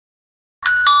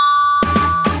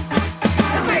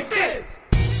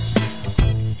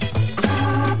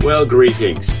Well,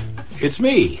 greetings. It's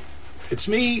me,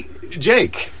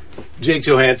 Jake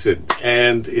Johansson,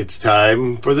 and it's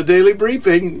time for the Daily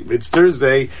Briefing. It's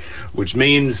Thursday, which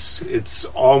means it's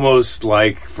almost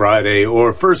like Friday,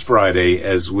 or First Friday,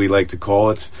 as we like to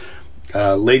call it.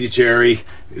 Lady Jerry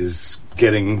is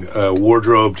getting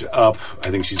wardrobed up. I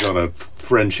think she's on a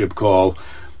friendship call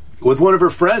with one of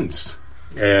her friends,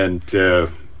 and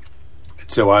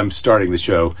so I'm starting the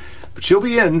show, but she'll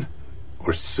be in.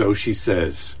 Or so she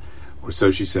says. I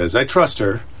trust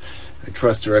her.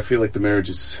 I feel like the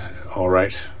marriage is all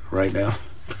right now.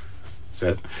 Is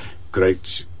it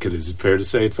fair to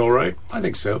say it's all right? I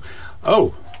think so.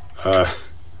 Now,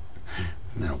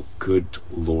 good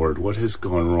Lord, what has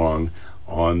gone wrong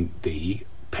on the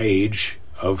page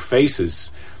of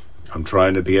faces? I'm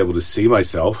trying to be able to see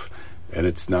myself, and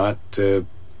it's not,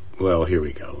 well, here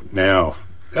we go. Now,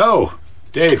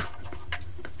 Dave.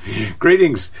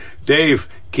 Greetings, Dave,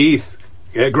 Keith,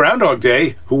 Groundhog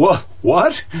Day.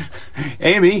 What?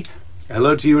 Amy,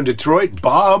 hello to you in Detroit.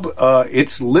 Bob,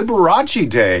 it's Liberace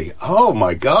Day. Oh,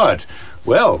 my God.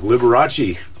 Well,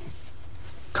 Liberace,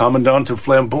 Commandant of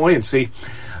Flamboyancy.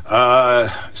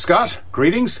 Scott,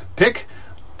 greetings. Pick,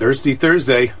 Thirsty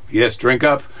Thursday. Yes, drink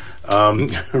up.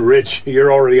 Rich,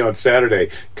 you're already on Saturday.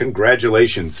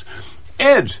 Congratulations.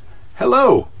 Ed,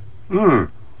 hello.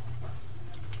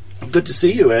 Good to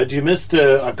see you, Ed. You missed,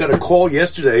 I've got a call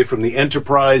yesterday from the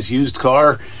Enterprise used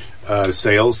car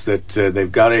sales that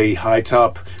they've got a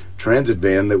high-top transit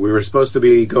van that we were supposed to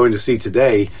be going to see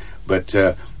today. But,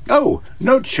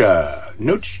 Noche.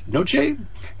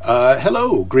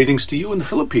 Hello. Greetings to you in the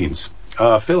Philippines.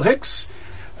 Phil Hicks.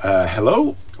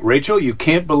 Hello. Rachel, you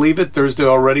can't believe it. Thursday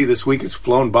already. This week has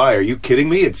flown by. Are you kidding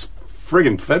me? It's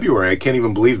friggin' February. I can't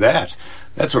even believe that.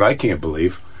 That's what I can't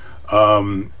believe.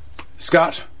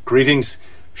 Scott. Greetings,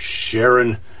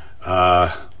 Sharon.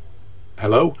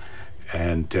 Hello.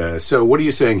 And so what are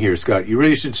you saying here, Scott? You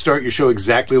really should start your show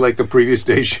exactly like the previous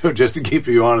day's show, just to keep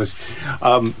you honest.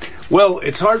 Well,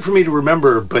 it's hard for me to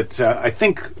remember, but I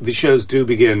think the shows do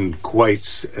begin quite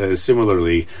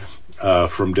similarly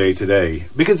from day to day,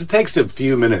 because it takes a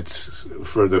few minutes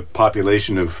for the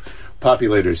population of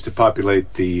populators to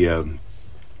populate the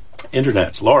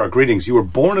Internet. Laura, greetings. You were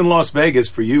born in Las Vegas.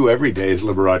 For you, every day is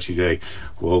Liberace Day.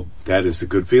 Well, that is a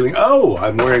good feeling. Oh,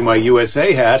 I'm wearing my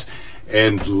USA hat,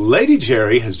 and Lady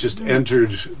Jerry has just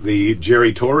entered the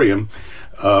Jerrytorium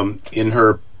in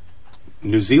her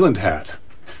New Zealand hat.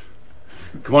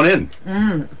 Come on in.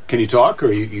 Can you talk?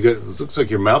 Or you got? It looks like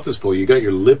your mouth is full. You got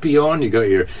your lippy on. You got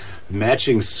your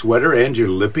matching sweater and your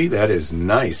lippy. That is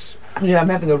nice. Yeah, I'm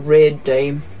having a red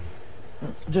day.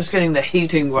 Just getting the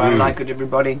heating where I like it,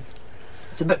 everybody.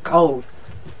 It's a bit cold.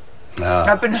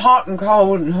 I've been hot and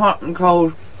cold and hot and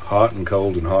cold. Hot and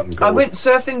cold and hot and cold. I went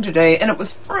surfing today and it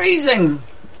was freezing.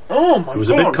 Oh, my God. It was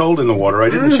a bit cold in the water.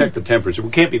 I didn't check the temperature.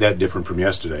 It can't be that different from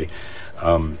yesterday.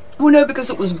 Well, no,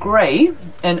 because it was grey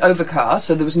and overcast,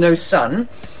 so there was no sun.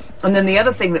 And then the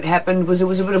other thing that happened was there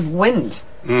was a bit of wind.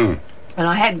 And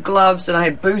I had gloves and I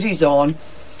had booties on.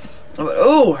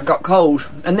 I got cold.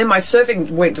 And then my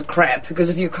surfing went to crap, because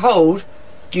if you're cold,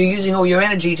 you're using all your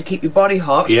energy to keep your body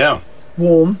hot. Yeah.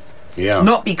 Warm. Yeah.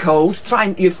 Not be cold.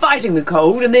 You're fighting the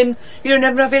cold, and then you don't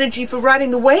have enough energy for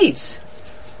riding the waves.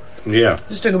 Yeah.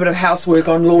 Just doing a bit of housework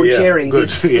on Lord Jerry. Good.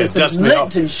 There's some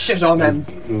lint and shit on him.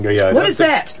 Yeah. What is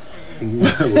that?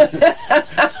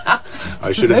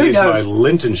 I should have used my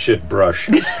lint and shit brush.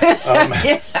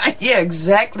 Yeah,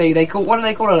 exactly. What do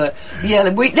they call it?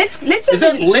 Is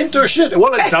that lint or shit?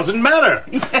 Well, it doesn't matter.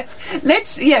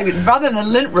 Rather than a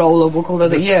lint roller, we'll call it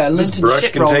lint and shit roller. This brush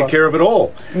can take care of it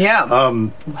all. Yeah.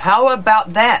 How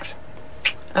about that?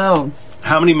 Oh.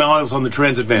 How many miles on the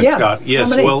transit van, Scott?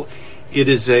 Yes, well, it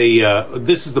is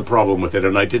this is the problem with it,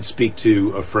 and I did speak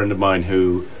to a friend of mine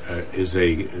who is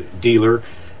a dealer,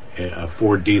 a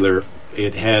Ford dealer.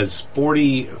 It has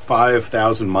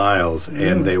 45,000 miles,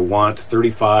 and they want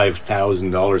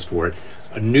 $35,000 for it.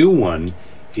 A new one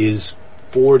is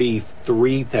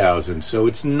 43,000. So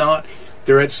it's not.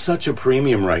 They're at such a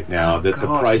premium right now the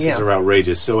prices are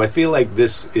outrageous. So I feel like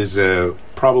this is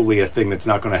probably a thing that's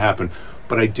not going to happen.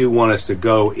 But I do want us to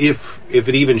go if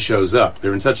it even shows up.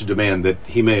 They're in such a demand that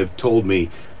he may have told me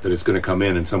that it's going to come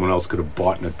in, and someone else could have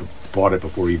bought it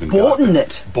before he even got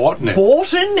it. Bought it.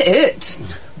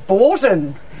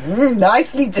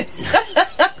 Nicely done.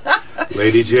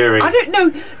 Lady Jerry. I don't know.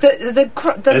 The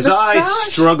As moustache. I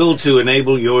struggle to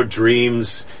enable your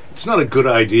dreams, it's not a good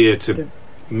idea to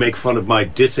make fun of my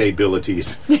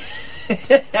disabilities.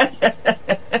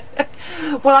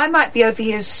 well, I might be over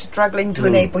here struggling to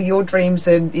enable your dreams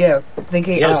and,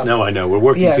 thinking... Yes, no, I know. We're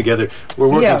working together. We're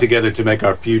working together to make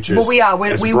our futures Well, we are.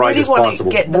 We really want to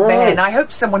get the van. I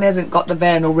hope someone hasn't got the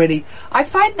van already. I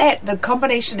find that the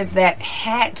combination of that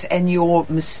hat and your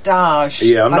moustache...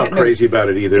 Yeah, I'm not crazy about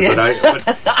it either, but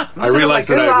I realize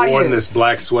that I've worn this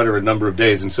black sweater a number of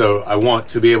days, and so I want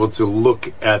to be able to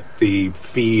look at the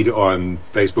feed on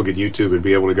Facebook and YouTube and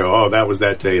be able to go, oh, that was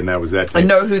that day and that was that day. I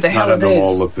know who the hell it is. None of them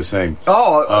all look the same.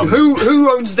 Oh,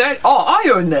 who owns that? Oh,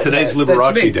 I own that. Today's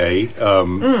Liberace Day.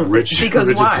 Rich is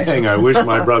saying, I wish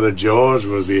my brother George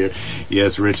was here.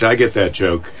 Yes, Rich, I get that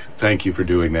joke. Thank you for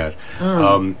doing that.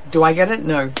 Do I get it?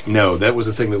 No. No, that was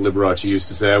the thing that Liberace used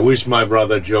to say. I wish my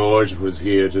brother George was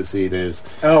here to see this.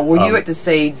 Oh, well, you had to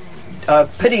say...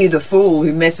 pity the fool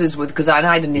who messes with, because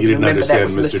I didn't even remember that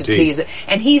was Mr. T. Is it?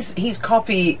 And he's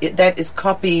copy. That is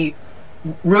copy.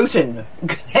 Written.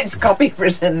 That's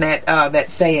copywritten.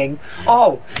 That saying.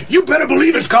 Oh, you better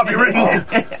believe it's copywritten.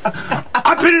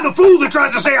 I pity the fool that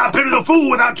tries to say I pity the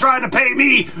fool without trying to pay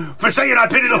me for saying I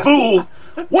pity the fool.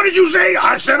 What did you say?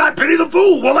 I said I pity the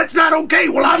fool. Well, that's not okay.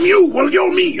 Well, I'm you. Well,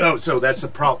 you're me. Oh, so that's a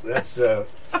problem. That's.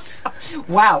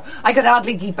 Wow, I could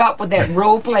hardly keep up with that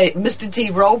role play, Mr.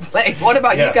 T role play. What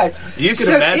about you guys? You can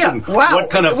imagine what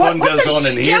kind of fun goes on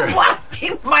in here.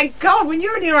 My God, when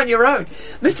you're in here on your own,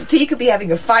 Mr. T could be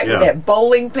having a fight with that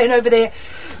bowling pin over there.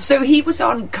 So he was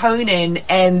on Conan,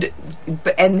 and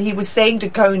he was saying to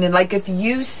Conan, like, if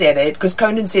you said it, because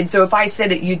Conan said, so if I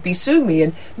said it, you'd be suing me.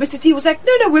 And Mr. T was like,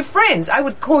 no, we're friends. I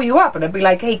would call you up, and I'd be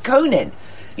like, hey, Conan.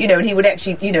 And he would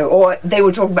actually, or they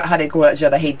were talking about how they call each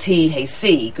other, hey T, hey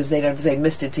C, because they don't say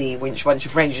Mr. T, once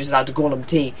you're friends, you're just allowed to call him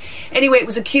T. Anyway, it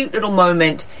was a cute little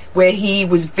moment where he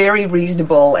was very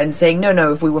reasonable and saying,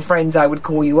 no, if we were friends, I would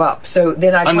call you up. So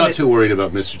then I'm not too worried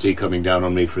about Mr. T coming down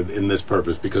on me in this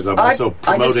purpose, because I'm also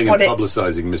promoting and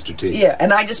publicizing Mr. T. Yeah,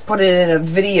 and I just put it in a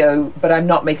video, but I'm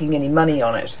not making any money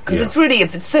on it. Because it's really,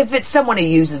 if it's someone who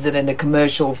uses it in a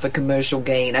commercial for commercial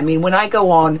gain. I mean, when I go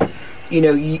on...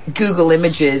 Google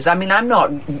Images. I mean, I'm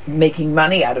not making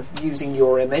money out of using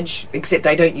your image, except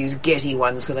I don't use Getty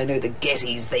ones, because I know the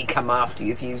Gettys, they come after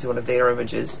you if you use one of their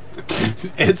images.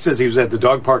 Ed says he was at the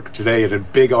dog park today and a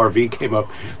big RV came up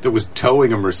that was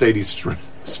towing a Mercedes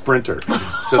Sprinter.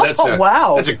 So that's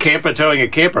that's a camper towing a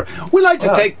camper. We like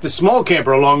to take the small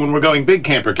camper along when we're going big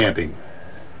camper camping.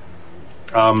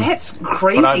 That's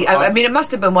crazy. I mean, it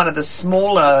must have been one of the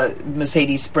smaller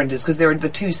Mercedes Sprinters, because there are the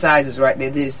two sizes right there.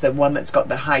 There's the one that's got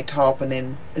the high top, and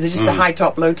then is it just a high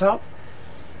top, low top,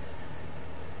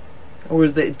 or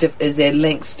is there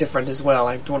lengths different as well?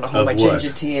 I don't want to hold my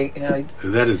ginger tea.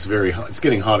 That is very hot. It's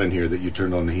getting hot in here that you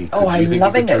turned on the heat. Oh, I'm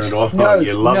loving it. Turn it off? No,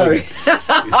 you're loving it.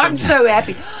 I'm so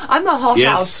happy. I'm a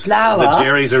hothouse flower. The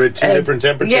Jerry's are at two different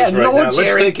temperatures right now. Let's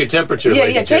take your temperature.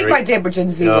 Yeah, take my temperature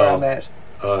and see where I'm at.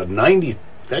 90.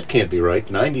 That can't be right.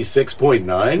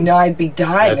 96.9? No, I'd be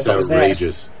dying if it was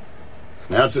outrageous.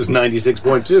 Now it says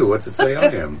 96.2. What's it say I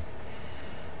am?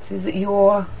 It says that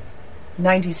you're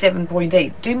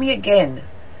 97.8. Do me again.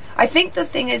 I think the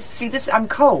thing is, see this, I'm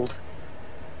cold.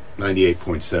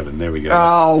 98.7. There we go.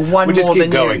 Oh, one we'll more than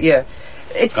going. you. Yeah.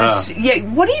 It's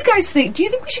what do you guys think? Do you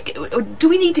think we should? Do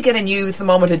we need to get a new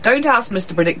thermometer? Don't ask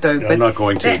Mr. Predicto. But I'm not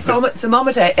going to. That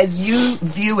thermometer, as you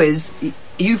viewers,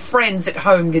 you friends at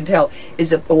home can tell,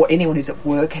 or anyone who's at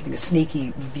work having a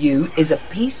sneaky view, is a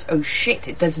piece of shit.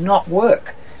 It does not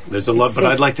work. There's a lot, but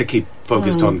I'd like to keep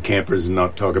focused on campers and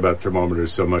not talk about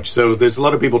thermometers so much. So there's a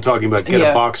lot of people talking about get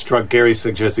a box truck. Gary's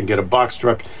suggesting get a box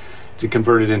truck to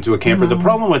convert it into a camper. The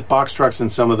problem with box trucks and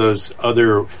some of those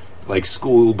other like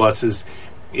school buses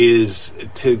is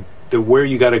to where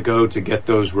you got to go to get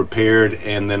those repaired,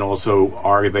 and then also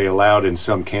are they allowed in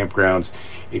some campgrounds?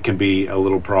 It can be a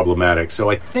little problematic. So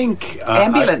I think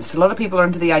ambulance. A lot of people are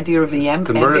into the idea of the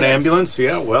converted ambulance.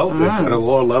 Yeah, well, they've got a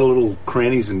lot of little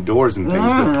crannies and doors and things.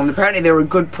 And apparently they're a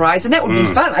good price, and that would be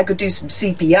fun. I could do some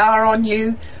CPR on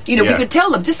you. We could tell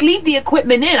them, just leave the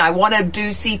equipment in. I want to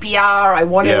do CPR. I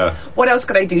want to. What else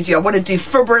could I do to you? I want to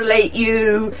defibrillate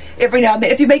you every now and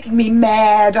then. If you're making me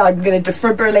mad, I'm going to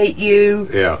defibrillate you.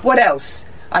 Yeah. What else?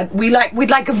 We'd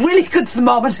like a really good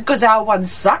thermometer, because our one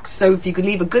sucks. So if you could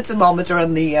leave a good thermometer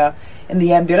in the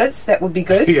ambulance, that would be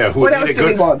good. Yeah. What else do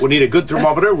we want? We need a good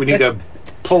thermometer. We need a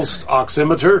pulse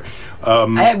oximeter.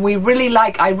 And we really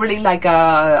like. I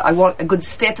want a good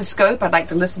stethoscope. I'd like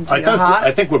to listen to your heart.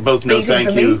 I think we're both no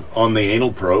thank you on the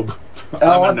anal probe.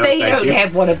 Oh, they don't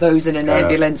have one of those in an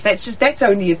ambulance. That's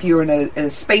only if you're in a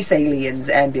Space Aliens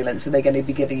ambulance, and they're going to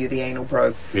be giving you the anal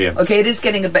probe. Yeah. Okay, it is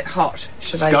getting a bit hot.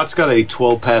 Scott's got a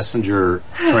 12-passenger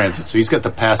transit, so he's got the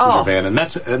passenger van, and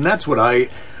that's what I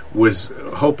was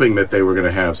hoping that they were going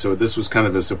to have. So this was kind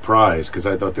of a surprise because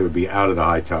I thought they would be out of the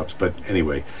high tops. But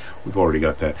anyway, we've already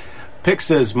got that. Pick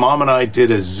says, Mom and I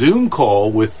did a Zoom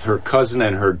call with her cousin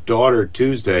and her daughter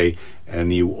Tuesday,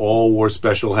 and you all wore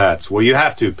special hats. Well, you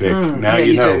have to, Pick. Now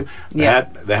you know. Yeah.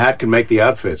 The hat can make the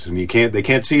outfit, and they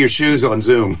can't see your shoes on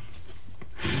Zoom.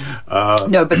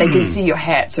 No, but they can see your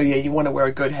hat, so yeah, you want to wear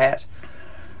a good hat.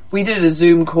 We did a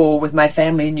Zoom call with my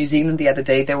family in New Zealand the other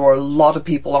day. There were a lot of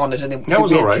people on it, and we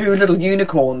had 2 little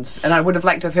unicorns. And I would have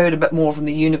liked to have heard a bit more from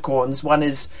the unicorns. One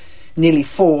is nearly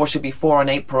 4, should be 4 in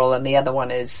April, and the other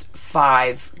one is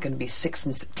 5, going to be 6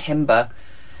 in September.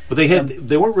 But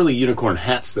they weren't really unicorn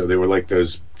hats, though. They were like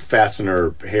those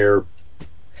fastener hair.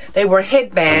 They were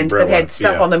headbands that had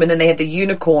stuff on them, and then they had the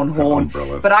unicorn horn.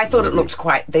 Umbrella. But I thought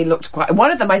they looked quite... One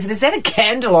of them, I said, is that a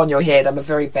candle on your head? I'm a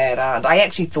very bad aunt. I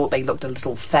actually thought they looked a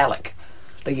little phallic,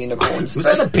 the unicorns. Was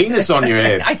that a penis on your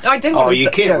head? I didn't Oh, you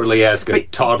can't really ask a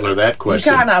toddler that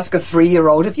question. You can't ask a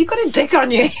 3-year-old, have you got a dick on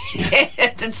your head?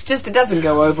 It's just, it doesn't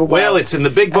go over well. Well, it's in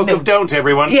the big book of don't,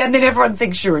 everyone. Yeah, and then everyone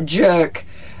thinks you're a jerk.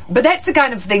 But that's the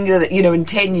kind of thing that, in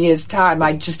 10 years' time,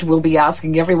 I just will be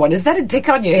asking everyone, is that a dick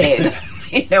on your head?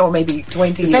 Or maybe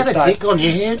 20 years' time. Is that a dick on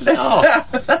your head? No.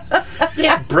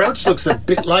 That brooch looks a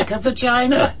bit like a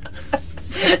vagina.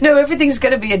 No, everything's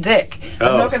going to be a dick.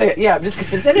 I'm not going to... Yeah, I'm just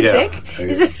going to... Is that a dick?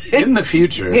 Is it, in the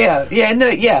future. Yeah.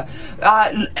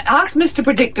 Ask Mr.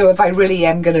 Predictor if I really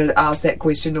am going to ask that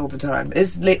question all the time.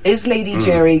 Is Lady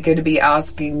Jerry going to be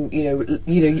asking,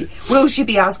 will she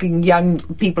be asking young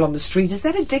people on the street, is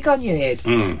that a dick on your head?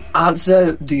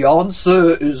 The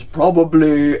answer is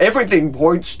probably everything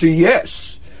points to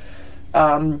yes.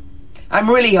 I'm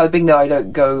really hoping, though, I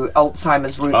don't go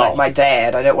Alzheimer's route like my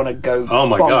dad. I don't want to go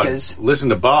bonkers. God. Listen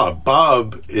to Bob.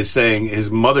 Bob is saying his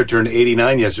mother turned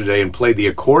 89 yesterday and played the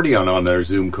accordion on their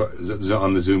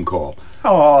on the Zoom call.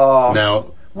 Oh.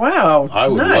 Now, wow. I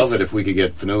would love it if we could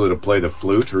get Fanula to play the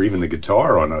flute or even the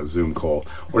guitar on a Zoom call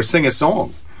or sing a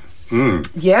song.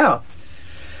 Yeah.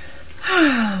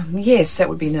 Yes, that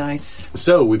would be nice.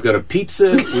 So, we've got a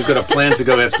pizza. We've got a plan to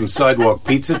go have some sidewalk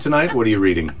pizza tonight. What are you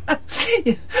reading?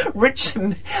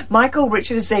 Michael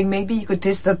Richard is saying maybe you could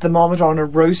test the thermometer on a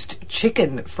roast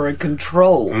chicken for a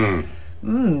control.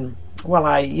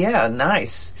 Well,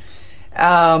 nice.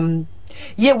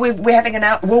 Yeah, we're having an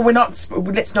out. Well, we're not.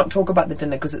 Let's not talk about the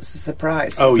dinner because it's a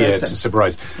surprise. Oh yeah, it's a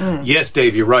surprise. Yes,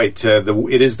 Dave, you're right.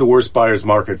 It is the worst buyer's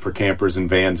market for campers and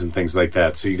vans and things like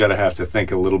that. So you got to have to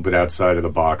think a little bit outside of the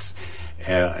box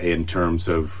in terms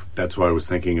of. That's why I was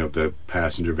thinking of the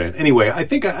passenger van. Anyway, I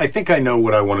think I know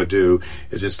what I want to do.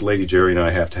 It's just Lady Jerry and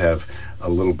I have to have a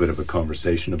little bit of a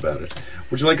conversation about it.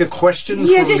 Would you like a question?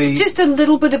 Yeah, just a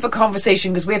little bit of a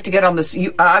conversation because we have to get on this.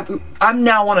 I'm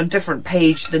now on a different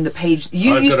page than the page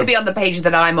you used to be on the page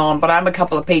that I'm on, but I'm a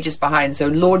couple of pages behind. So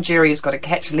Lord Jerry has got to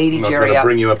catch Lady Jerry up,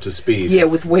 bring you up to speed. Yeah,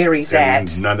 with where he's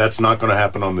at. No, that's not going to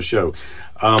happen on the show.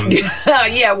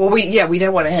 Yeah, well, we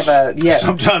don't want to have a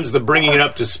Sometimes the bringing it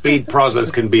up to speed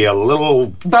process can be a little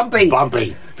bumpy.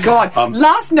 God,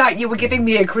 last night you were giving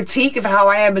me a critique of how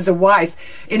I am as a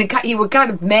wife. You were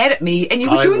kind of mad at me, and you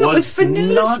were doing it with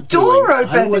Fanula's door open.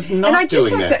 I was not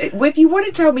doing that. If you want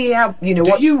to tell me how,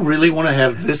 do you really want to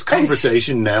have this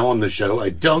conversation now on the show? I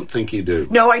don't think you do.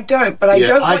 No, I don't. But I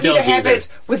don't want you to have it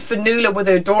with Fanula with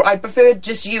her door. I prefer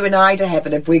just you and I to have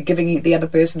it if we're giving the other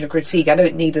person a critique. I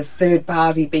don't need a third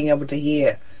party being able to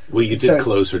hear. Well, you did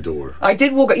close her door. I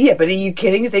did walk. Yeah, but are you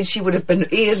kidding? Then she would have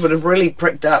ears would have really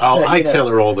pricked up. Oh, I tell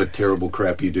her all the terrible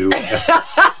crap you do.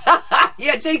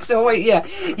 Yeah, Jake's always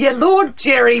Lord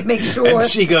Jerry makes sure. And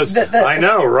she goes, I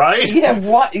know, right? Yeah,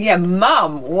 what? Yeah,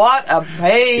 Mum, what a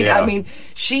pain. Yeah. I mean,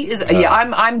 she is.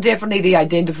 I'm definitely the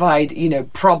identified,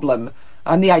 problem.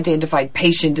 I'm the identified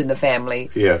patient in the family.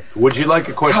 Yeah. Would you like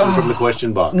a question from the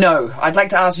question box? No, I'd like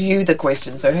to ask you the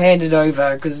question, so hand it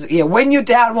over. Because, when you're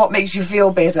down, what makes you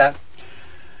feel better?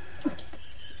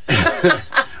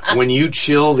 When you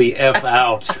chill the F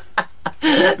out.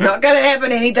 Not going to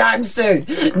happen anytime soon.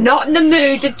 Not in the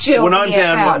mood to chill. When I'm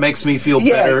down, what makes me feel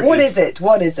better? What is it?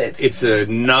 It's a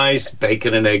nice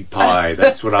bacon and egg pie.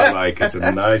 That's what I like. It's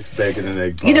a nice bacon and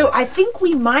egg pie. I think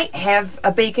we might have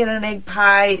a bacon and egg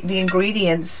pie. The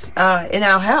ingredients in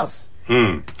our house.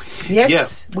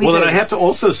 Yes, we do. Then I have to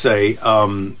also say,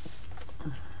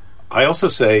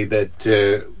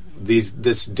 that.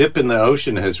 This dip in the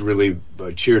ocean has really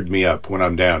cheered me up when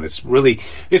I'm down. It's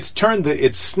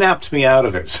snapped me out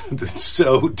of it. It's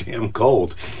so damn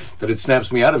cold that it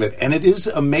snaps me out of it. And it is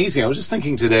amazing. I was just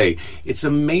thinking today, it's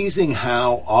amazing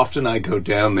how often I go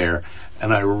down there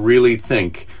and I really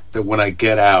think that when I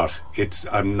get out,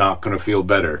 I'm not going to feel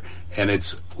better. And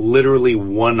it's literally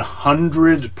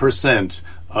 100%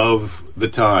 of the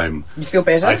time. You feel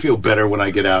better? I feel better when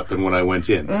I get out than when I went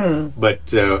in. But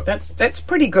that's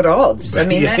pretty good odds. I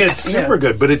mean, it's super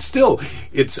good. But it's still,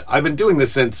 I've been doing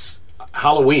this since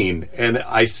Halloween, and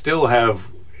I still have,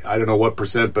 I don't know what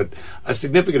percent, but a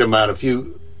significant amount,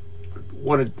 2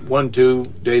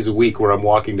 days a week where I'm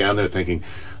walking down there thinking,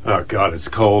 oh God, it's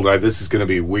cold. This is going to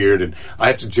be weird. And I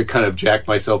have to kind of jack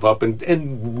myself up and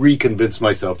reconvince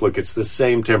myself, look, it's the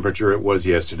same temperature it was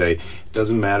yesterday. It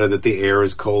doesn't matter that the air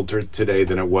is colder today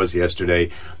than it was yesterday.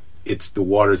 The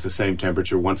water's the same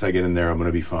temperature. Once I get in there, I'm going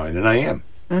to be fine. And I am.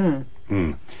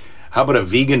 How about a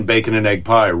vegan bacon and egg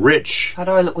pie? Rich. How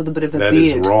do I look with a bit of a beard? That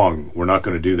is wrong. We're not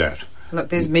going to do that. Look,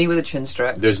 there's me with a chin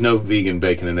strap. There's no vegan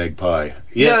bacon and egg pie.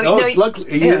 Yeah, it's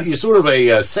luckily yeah. You're sort of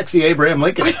a sexy Abraham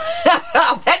Lincoln.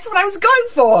 That's what I was going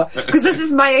for, because this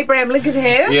is my Abraham Lincoln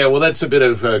hair. Yeah, well, that's a bit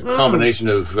of a combination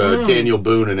of Daniel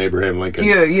Boone and Abraham Lincoln.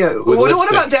 Yeah. What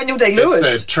about Daniel Day-Lewis?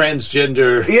 It's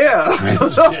transgender. Yeah.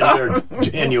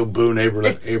 Transgender Daniel Boone,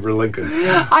 Abraham Lincoln.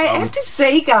 I have to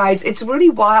say, guys, it's really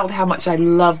wild how much I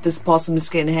love this possum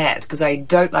skin hat, because I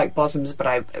don't like possums, but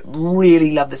I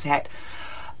really love this hat.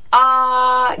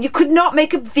 You could not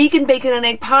make a vegan bacon and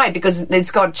egg pie because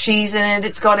it's got cheese in it,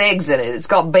 it's got eggs in it, it's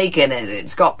got bacon in it,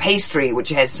 it's got pastry which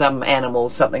has some animal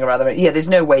something or other. Yeah, there's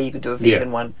no way you could do a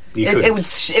vegan one. It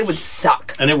would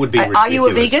suck. And it would be ridiculous. Are you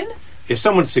a vegan? If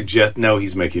someone suggests, no,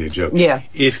 he's making a joke. Yeah.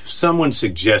 If someone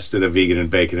suggested a vegan and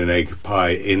bacon and egg pie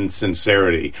in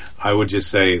sincerity, I would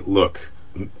just say, look,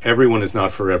 everyone is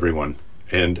not for everyone.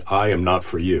 And I am not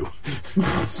for you.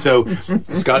 So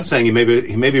Scott's saying he may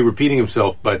be repeating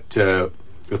himself, but the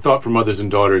thought for mothers and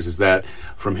daughters is that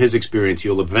from his experience,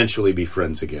 you'll eventually be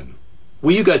friends again.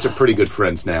 Well, you guys are pretty good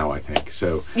friends now, I think.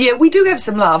 So yeah, we do have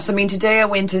some laughs. I mean, today I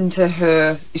went into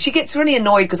her. She gets really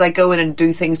annoyed because I go in and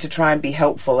do things to try and be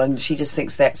helpful, and she just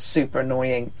thinks that's super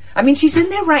annoying. I mean, she's in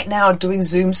there right now doing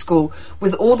Zoom school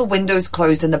with all the windows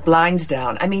closed and the blinds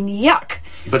down. I mean, yuck.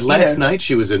 But last night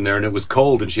she was in there and it was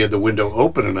cold and she had the window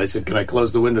open and I said, can I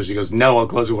close the window? She goes, no, I'll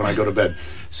close it when I go to bed.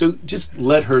 So just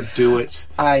let her do it.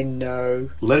 I know.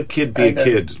 Let a kid be a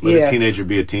kid. Let a teenager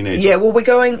be a teenager. Yeah, well, we're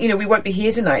going, we won't be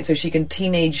here tonight, so she can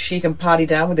party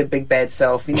down with her big bad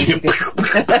self. She can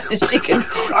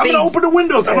I'm going to open the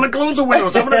windows. I'm going to close the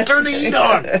windows. I'm going to turn the heat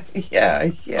on.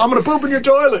 Yeah. I'm going to poop in your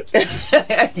toilet.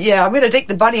 Yeah, I'm going to take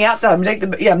the bunny outside.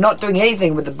 I'm not doing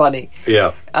anything with the bunny.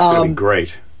 Yeah, it's going to be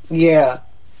great. Yeah.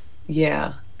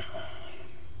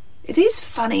 It is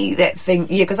funny, that thing.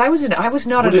 Yeah, because I was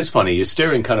not. What is funny? You're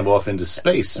staring kind of off into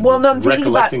space. Well, no, I'm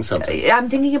recollecting something. I'm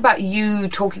thinking about you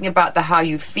talking about how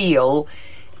you feel,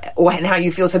 and how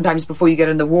you feel sometimes before you get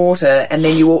in the water, and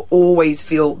then you will always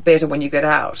feel better when you get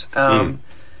out.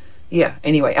 Yeah.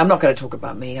 Anyway, I'm not going to talk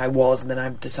about me. I was, and then I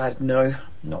decided no.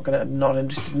 Not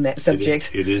interested in that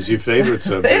subject. It is your favourite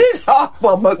subject. It is. Oh,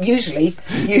 well, usually,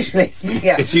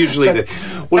 yeah. It's usually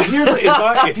well,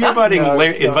 if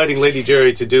you're inviting Lady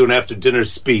Jerry to do an after-dinner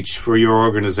speech for your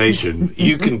organisation,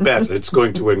 you can bet it's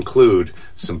going to include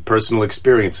some personal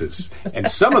experiences, and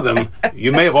some of them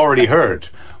you may have already heard.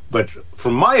 But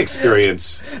from my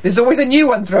experience, there's always a new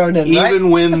one thrown in.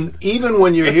 Even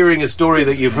when you're hearing a story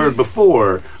that you've heard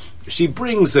before, she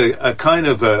brings a kind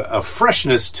of a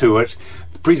freshness to it,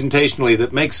 presentationally,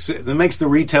 that makes the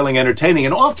retelling entertaining.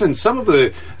 And often some of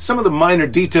the minor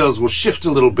details will shift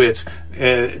a little bit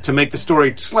to make the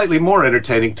story slightly more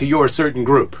entertaining to your certain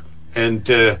group.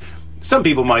 And some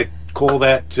people might call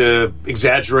that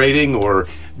exaggerating, or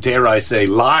dare I say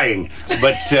lying.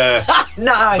 But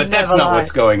but that's not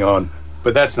what's going on.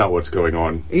 But that's not what's going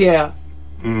on. Yeah.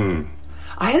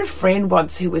 I had a friend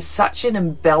once who was such an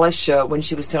embellisher when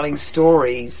she was telling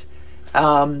stories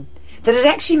that it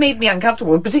actually made me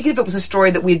uncomfortable, particularly if it was a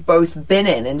story that we'd both been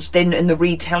in, and then in the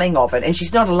retelling of it. And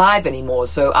she's not alive anymore,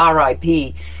 so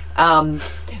R.I.P.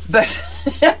 But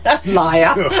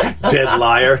liar, dead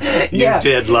liar, you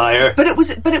dead liar. But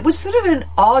it was sort of an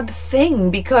odd thing,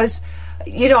 because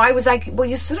I was like, well,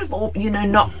 you're sort of,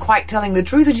 not quite telling the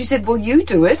truth. And she said, well, you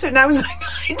do it. And I was like,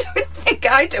 I don't think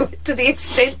I do it to the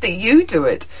extent that you do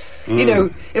it.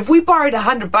 If we borrowed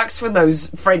 $100 from those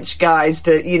French guys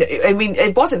to, I mean,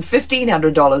 it wasn't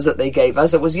 $1,500 that they gave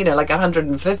us. It was, like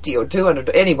 $150 or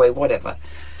 $200. Anyway, whatever.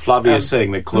 Flavia is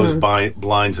saying that closed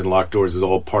blinds and locked doors is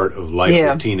all part of life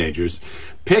with teenagers.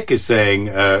 Pick is saying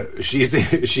she's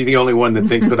the only one that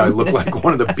thinks that I look like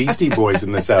one of the Beastie Boys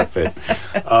in this outfit.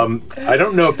 I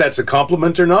don't know if that's a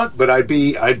compliment or not, but I'd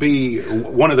be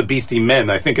one of the Beastie Men,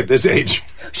 I think, at this age.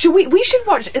 We should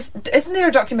watch. Isn't there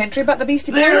a documentary about the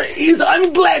Beastie Boys? There is.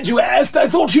 I'm glad you asked. I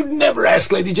thought you'd never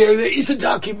ask, Lady Jerry. There is a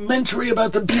documentary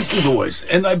about the Beastie Boys,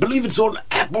 and I believe it's on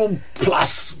Apple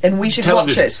Plus. And we should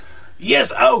television. watch it.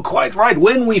 Yes, oh, quite right.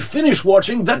 When we finish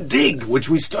watching The Dig, which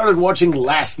we started watching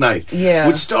last night,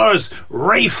 which stars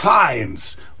Ralph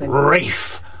Fiennes.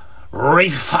 Ralph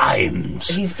Fiennes.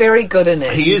 He's very good in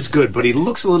it. He is good, but he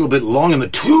looks a little bit long in the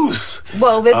tooth.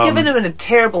 Well, they've given him a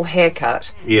terrible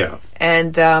haircut. Yeah.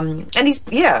 And he's,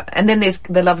 and then there's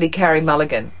the lovely Carey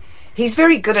Mulligan. He's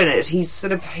very good in it. He's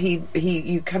sort of,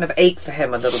 you kind of ache for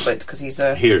him a little bit because he's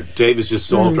a... Here, Dave has just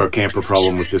solved our camper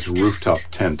problem with this rooftop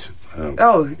tent.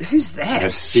 Who's that?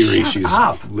 That's Siri. Shut She's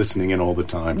up. Listening in all the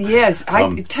time. Yes,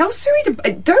 tell Siri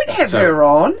to don't have her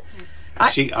on.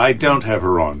 I don't have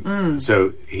her on.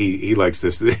 So he likes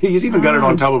this. He's even got it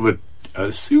on top of a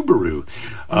Subaru.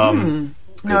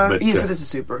 Yes, it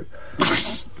is a Subaru.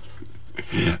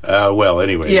 Well,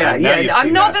 anyway.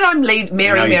 I'm not that I'm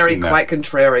Mary quite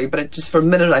contrary, but it just for a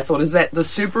minute I thought, is that the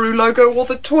Subaru logo or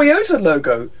the Toyota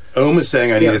logo? Ohm is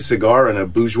saying I need a cigar and a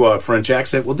bourgeois French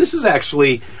accent. Well, this is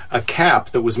actually a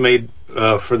cap that was made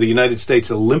for the United States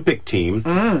Olympic team.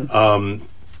 And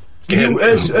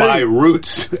by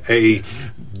Roots, a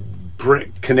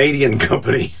Canadian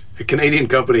company. A Canadian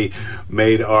company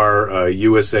made our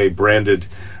USA branded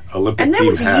Olympic and that team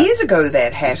was hat. Years ago.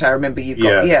 That hat I remember you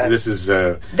got. Yeah, this is.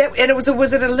 And it was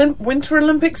it a Winter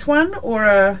Olympics one or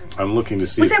a? I'm looking to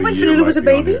see. Was that when Fanula was a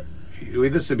baby?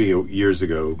 This would be years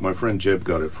ago. My friend Jeb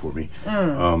got it for me.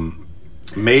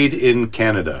 Made in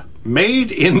Canada.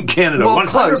 Made in Canada. Well,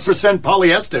 100%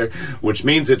 polyester, which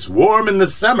means it's warm in the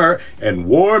summer and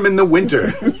warm in the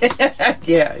winter.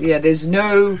 Yeah. There's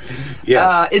no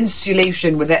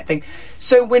insulation with that thing.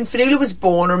 So when Fanula was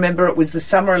born, remember it was the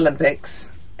Summer Olympics.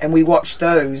 And we watched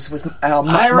those with my mum.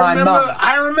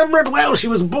 I remember it well. She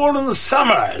was born in the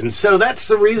summer, and so that's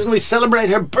the reason we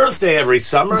celebrate her birthday every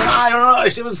summer. And I don't know,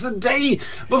 it was the day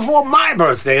before my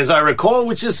birthday, as I recall,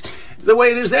 which is the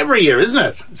way it is every year, isn't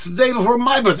it? It's the day before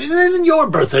my birthday. It isn't your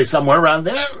birthday somewhere around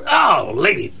there? Oh,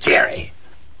 Lady Jerry.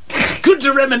 It's good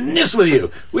to reminisce with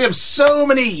you. We have so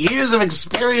many years of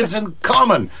experience in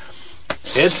common.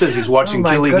 Ed says he's watching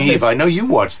Killing Eve. I know you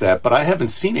watched that, but I haven't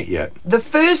seen it yet. The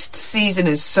first season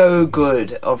is so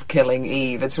good of Killing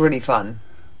Eve. It's really fun.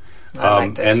 I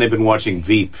liked it. And they've been watching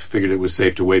Veep. Figured it was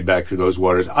safe to wade back through those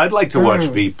waters. I'd like to watch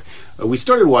Veep. We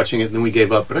started watching it and then we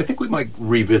gave up, but I think we might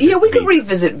revisit Yeah, we Veep. could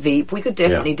revisit Veep. We could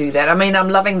definitely do that. I mean, I'm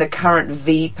loving the current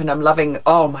Veep, and I'm loving,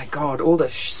 oh my God, all the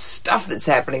stuff that's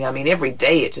happening. I mean, every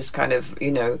day it just kind of,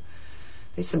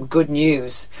 there's some good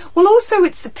news. Well, also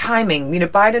it's the timing.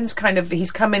 Biden's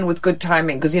he's come in with good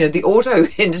timing because, the auto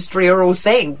industry are all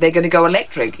saying they're going to go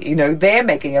electric. They're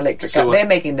making electric. They're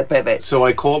making the pivot. So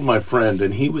I called my friend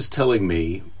and he was telling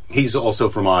me, he's also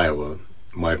from Iowa,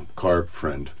 my car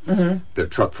friend, the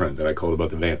truck friend that I called about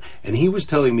the van. And he was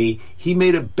telling me he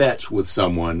made a bet with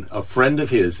someone, a friend of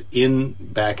his,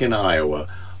 back in Iowa,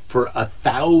 for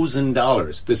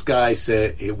 $1,000. This guy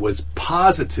said it was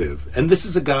positive. And this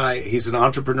is a guy, he's an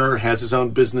entrepreneur, has his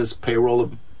own business, payroll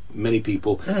of many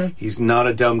people. He's not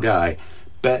a dumb guy.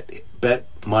 Bet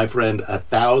my friend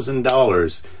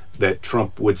 $1,000 that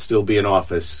Trump would still be in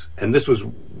office. And this was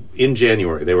in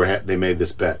January. They made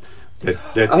this bet that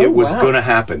it was going to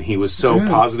happen. He was so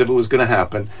positive it was going to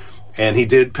happen. And he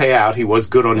did pay out. He was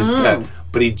good on his bet.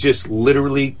 But he just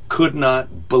literally could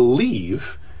not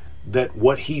believe that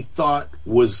what he thought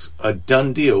was a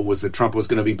done deal was that Trump was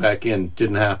going to be back in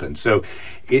didn't happen. So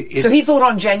he thought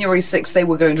on January 6th they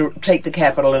were going to take the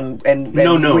Capitol and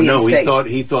reinstate.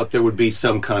 He thought there would be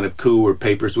some kind of coup where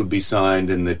papers would be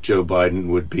signed and that Joe Biden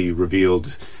would be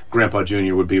revealed, Grandpa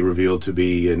Jr. would be revealed to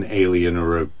be an alien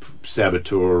or a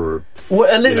saboteur or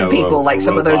a lizard people like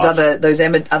some robot. Of those other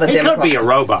Democrats. He could be a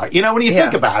robot. When you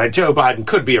think about it, Joe Biden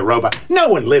could be a robot. No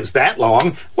one lives that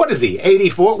long. What is he,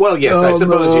 84? Well, yes, I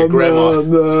suppose your grandma.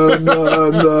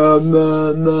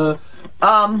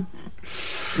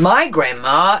 My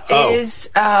grandma is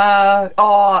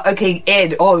okay,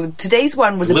 Ed. Today's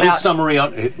one was little about summary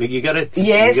on you got it.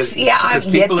 Yes,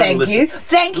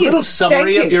 thank you. A little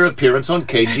summary of your appearance on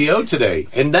KGO today,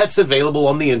 and that's available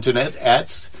on the internet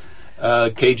at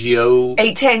KGO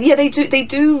 810. Yeah, they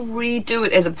do redo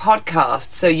it as a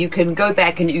podcast, so you can go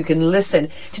back and you can listen.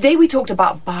 Today we talked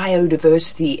about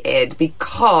biodiversity, Ed,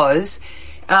 because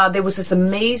there was this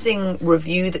amazing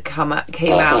review that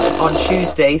came out on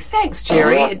Tuesday. Thanks,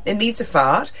 Jerry. It needs a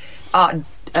fart. I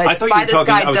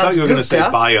thought you were going to say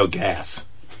biogas.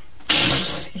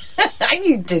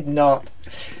 You did not.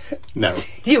 No.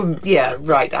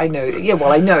 Right. I know. Yeah,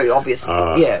 well, I know, obviously.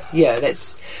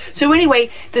 That's... So anyway,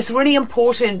 this really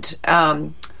important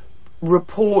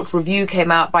review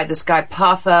came out by this guy,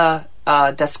 Partha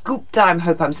Dasgupta, I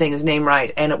hope I'm saying his name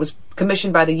right, and it was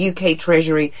commissioned by the UK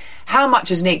Treasury. How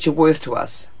much is nature worth to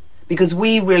us? because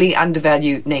we really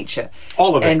undervalue nature.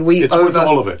 All of it. And It's worth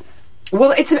all of it.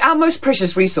 Well, it's our most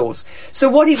precious resource. So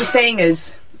what he was saying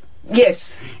is,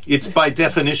 yes. It's by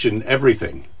definition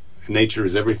everything. Nature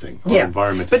is everything. Our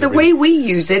environment but is the everything. way we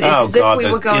use it, it's as if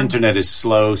we were going... the internet is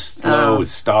slow.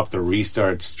 Stop the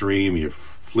restart stream. You're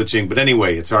flitching. But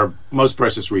anyway, it's our most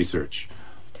precious resource.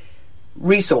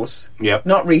 Yep.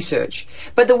 Not research.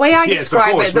 But the way I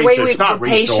describe it, the way we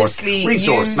rapaciously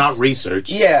use... not research.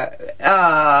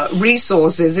 Yeah.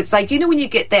 Resources. It's like, when you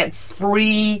get that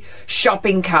free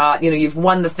shopping cart, you've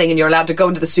won the thing and you're allowed to go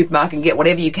into the supermarket and get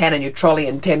whatever you can in your trolley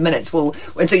in 10 minutes. Well,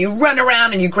 and so you run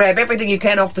around and you grab everything you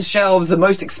can off the shelves, the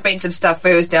most expensive stuff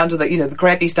first, down to the, the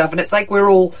crappy stuff. And it's like we're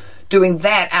all doing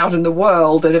that out in the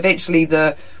world, and eventually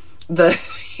the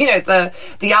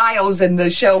aisles and the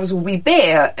shelves will be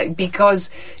bare because,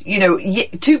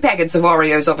 2 packets of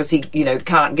Oreos obviously,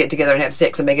 can't get together and have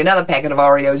sex and make another packet of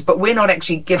Oreos, but we're not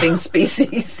actually giving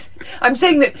species. I'm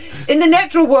saying that in the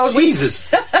natural world...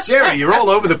 Jesus. Jerry, you're all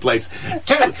over the place.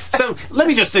 So let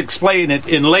me just explain it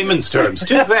in layman's terms.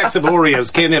 2 packs of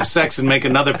Oreos can't have sex and make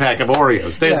another pack of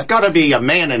Oreos. There's got to be a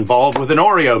man involved with an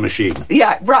Oreo machine.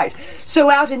 Yeah, right. So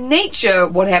out in nature,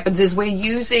 what happens is we're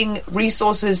using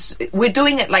resources... We're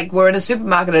doing it like we're in a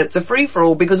supermarket and it's a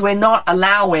free-for-all because we're not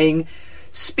allowing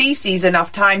species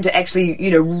enough time to actually,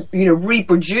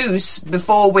 reproduce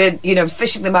before we're,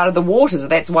 fishing them out of the water. So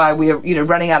that's why we're,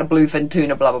 running out of bluefin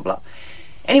tuna, blah, blah, blah.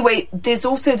 Anyway, there's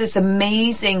also this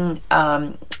amazing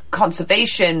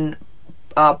conservation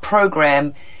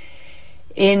program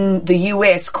in the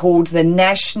US called the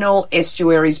National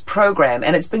Estuaries Program,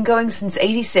 and it's been going since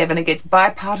 87. It gets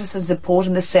bipartisan support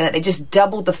in the Senate. They just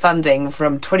doubled the funding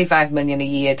from $25 million a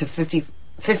year to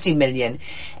 $50 million.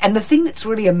 And the thing that's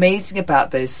really amazing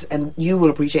about this, and you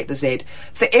will appreciate this, Ed,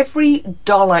 for every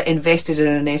dollar invested in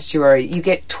an estuary, you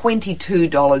get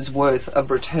 $22 worth of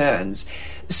returns.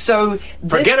 So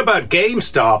forget about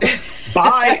GameStop.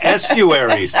 Buy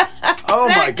estuaries. Oh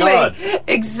my God!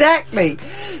 Exactly.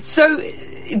 So,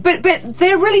 but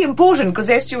they're really important because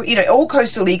all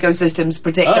coastal ecosystems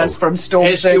protect us from storm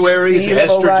estuaries, surges,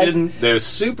 estrogen. Rise. They're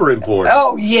super important.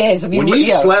 Oh yes, when you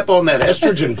slap on that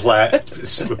estrogen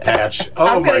patch.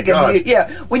 Oh my God!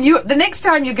 When the next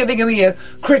time you're giving me a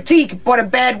critique, what a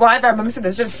bad wife I'm missing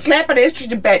is just slap an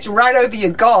estrogen patch right over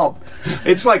your gob.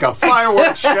 It's like a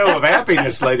fireworks show of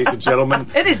happiness, ladies and gentlemen.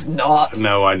 It is not.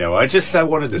 No, I know. I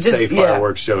wanted to say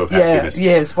fireworks show of happiness.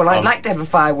 Yes. Well, I'd like to have a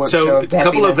fireworks show of happiness. So, a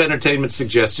couple of entertainment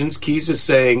suggestions. Keys is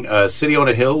saying City on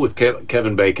a Hill with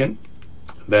Kevin Bacon.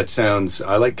 That sounds...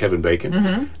 I like Kevin Bacon.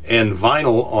 Mm-hmm. And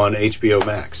Vinyl on HBO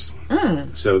Max.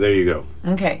 So, there you go.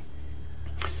 Okay.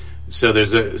 So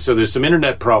there's some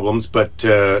internet problems, but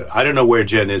I don't know where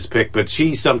Jen is picked, but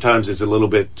she sometimes is a little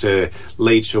bit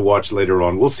late. She'll watch later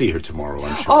on. We'll see her tomorrow,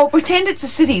 I'm sure. Oh, Pretend It's a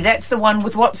City. That's the one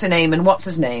with what's her name and what's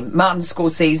his name? Martin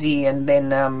Scorsese and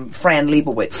then Fran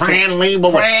Lebowitz.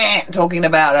 Talking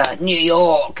about New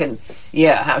York and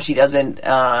how she doesn't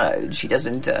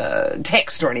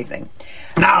text or anything.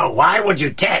 No, why would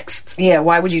you text? Yeah,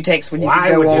 why would you text when you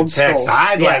can go old school?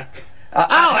 I'd like...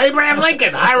 Abraham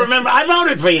Lincoln! I remember. I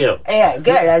voted for you. Yeah,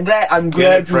 good. I'm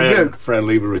glad you did. Fran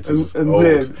Lebowitz is I'm old.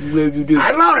 glad you did.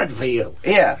 I voted for you.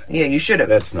 Yeah, you should have.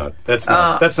 That's not nice.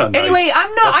 Anyway,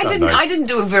 I didn't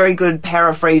do a very good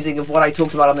paraphrasing of what I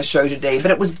talked about on the show today,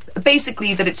 but it was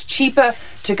basically that it's cheaper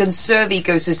to conserve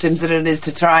ecosystems than it is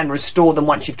to try and restore them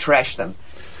once you've trashed them.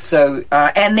 So,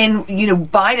 and then,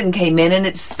 Biden came in and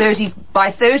it's 30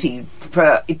 by 30.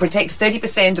 It protects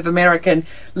 30% of American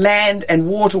land and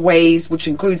waterways, which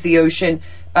includes the ocean,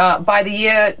 by the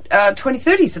year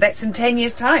 2030. So that's in 10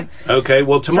 years' time. Okay,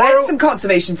 well, tomorrow... So that's some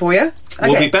conservation for you. Okay,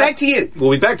 we'll be back to you.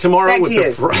 We'll be back tomorrow back with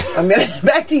to the... I'm gonna,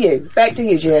 back to you. Back to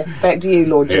you, Jer. Back to you,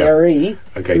 Lord Jerry.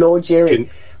 Okay. Lord Jerry.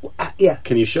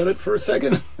 Can you shut it for a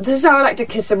second? This is how I like to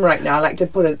kiss him right now. I like to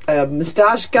put a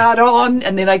moustache guard on,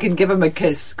 and then I can give him a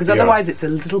kiss, because otherwise it's a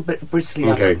little bit bristly.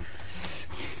 Okay.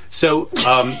 So,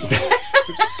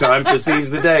 it's time to seize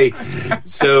the day.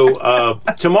 So,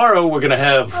 tomorrow we're going to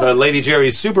have Lady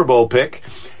Jerry's Super Bowl pick.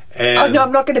 And no,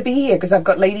 I'm not going to be here because I've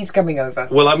got ladies coming over.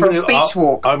 Well, I'm going to beach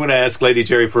walk. I'm going to ask Lady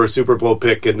Jerry for a Super Bowl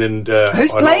pick, and then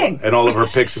who's playing, and all of her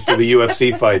picks for the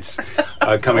UFC fights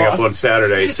coming up on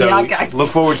Saturday. So look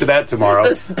forward to that tomorrow,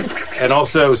 and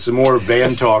also some more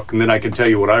band talk, and then I can tell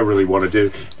you what I really want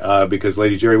to do because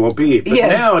Lady Jerry won't be. But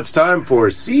now it's time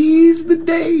for Seize the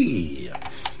Day.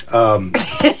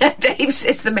 Dave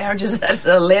says the marriage is at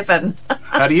 11.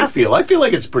 How do you feel? I feel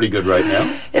like it's pretty good right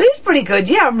now. It is pretty good.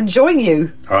 Yeah, I'm enjoying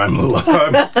you. I'm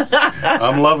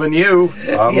loving you.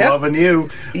 I'm loving you.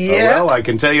 Yeah. Well, I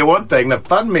can tell you one thing. The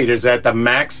fun meter's at the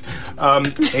max.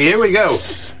 Here we go.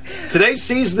 Today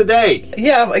Seize the Day.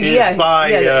 Yeah,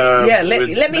 By,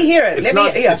 Let me hear it.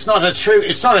 It's not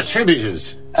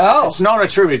attributed. Oh. It's not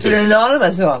attributed. It's an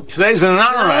anonymous one. Today's an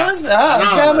anonymous.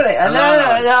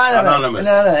 Anonymous.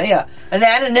 Yeah. An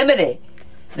anonymity.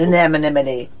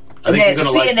 Anonymity. I think you're going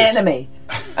to like an enemy.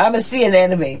 I'm a sea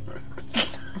anemone.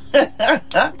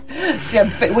 See,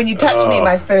 when you touch me,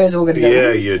 my fur's all going to go.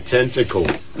 Yeah, your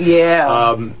tentacles.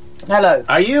 Yeah. Hello.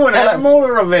 Are you an animal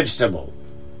or a vegetable?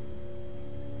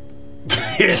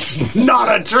 It's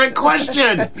not a trick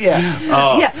question.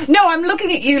 Yeah. No, I'm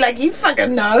looking at you like you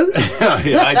fucking know.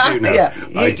 Yeah, I do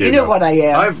know. You know what I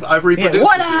am. I've reproduced. Yeah.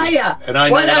 What are you? And I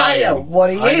know what I am. What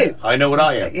are you? I know what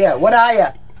I am. Yeah. What are you?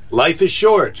 Life is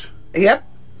short. Yep.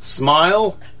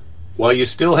 Smile while you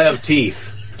still have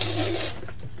teeth.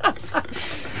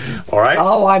 All right.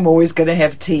 Oh, I'm always going to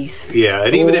have teeth. Yeah,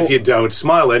 and even if you don't,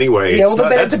 smile anyway. Yeah, all the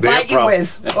better to bite you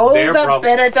with. All the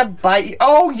better to bite you.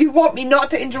 Oh, you want me not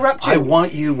to interrupt you? I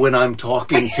want you, when I'm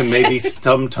talking, to maybe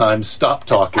sometimes stop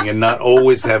talking and not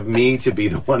always have me to be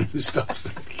the one who stops.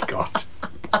 God.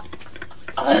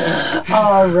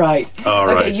 All right.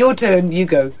 Okay, your turn. You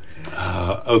go.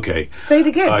 Okay. Say it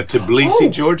again.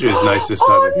 Tbilisi, Georgia is nice this time.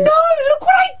 Oh, no. Look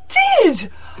what I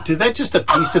did. Did that just a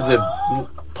piece of the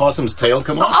possum's tail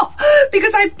come off? Oh,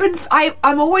 because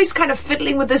I'm always kind of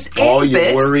fiddling with this end you're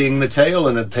bit. worrying the tail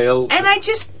and the tail. And I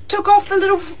just took off the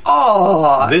little.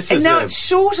 This is now it's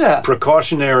shorter.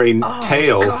 Precautionary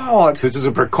tail. God. This is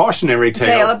a precautionary tail.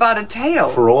 Tail about a tail.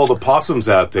 For all the possums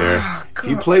out there. If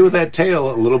you play with that tail,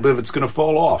 a little bit of it's going to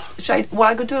fall off. I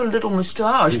could do a little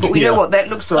moustache, but we know what that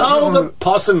looks like. Oh, the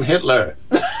possum Hitler.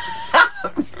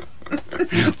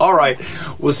 All right.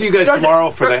 We'll see you guys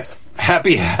tomorrow for the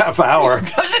happy half hour.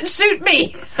 Doesn't suit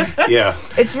me. Yeah.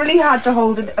 It's really hard to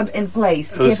hold it in place.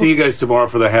 So we'll see you guys tomorrow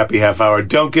for the happy half hour.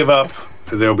 Don't give up.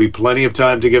 There'll be plenty of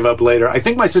time to give up later. I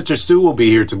think my sister Stu will be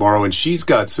here tomorrow, and she's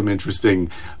got some interesting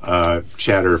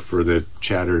chatter for the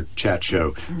Chatter Chat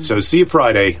Show. So see you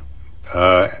Friday.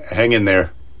 Hang in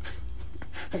there.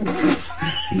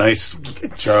 Nice,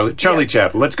 Charlie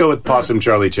Chaplin. Let's go with Possum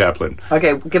Charlie Chaplin.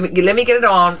 Okay, let me get it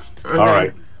on. All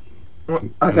right.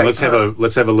 Okay. Let's have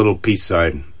a little peace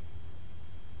sign.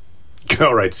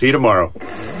 All right. See you tomorrow.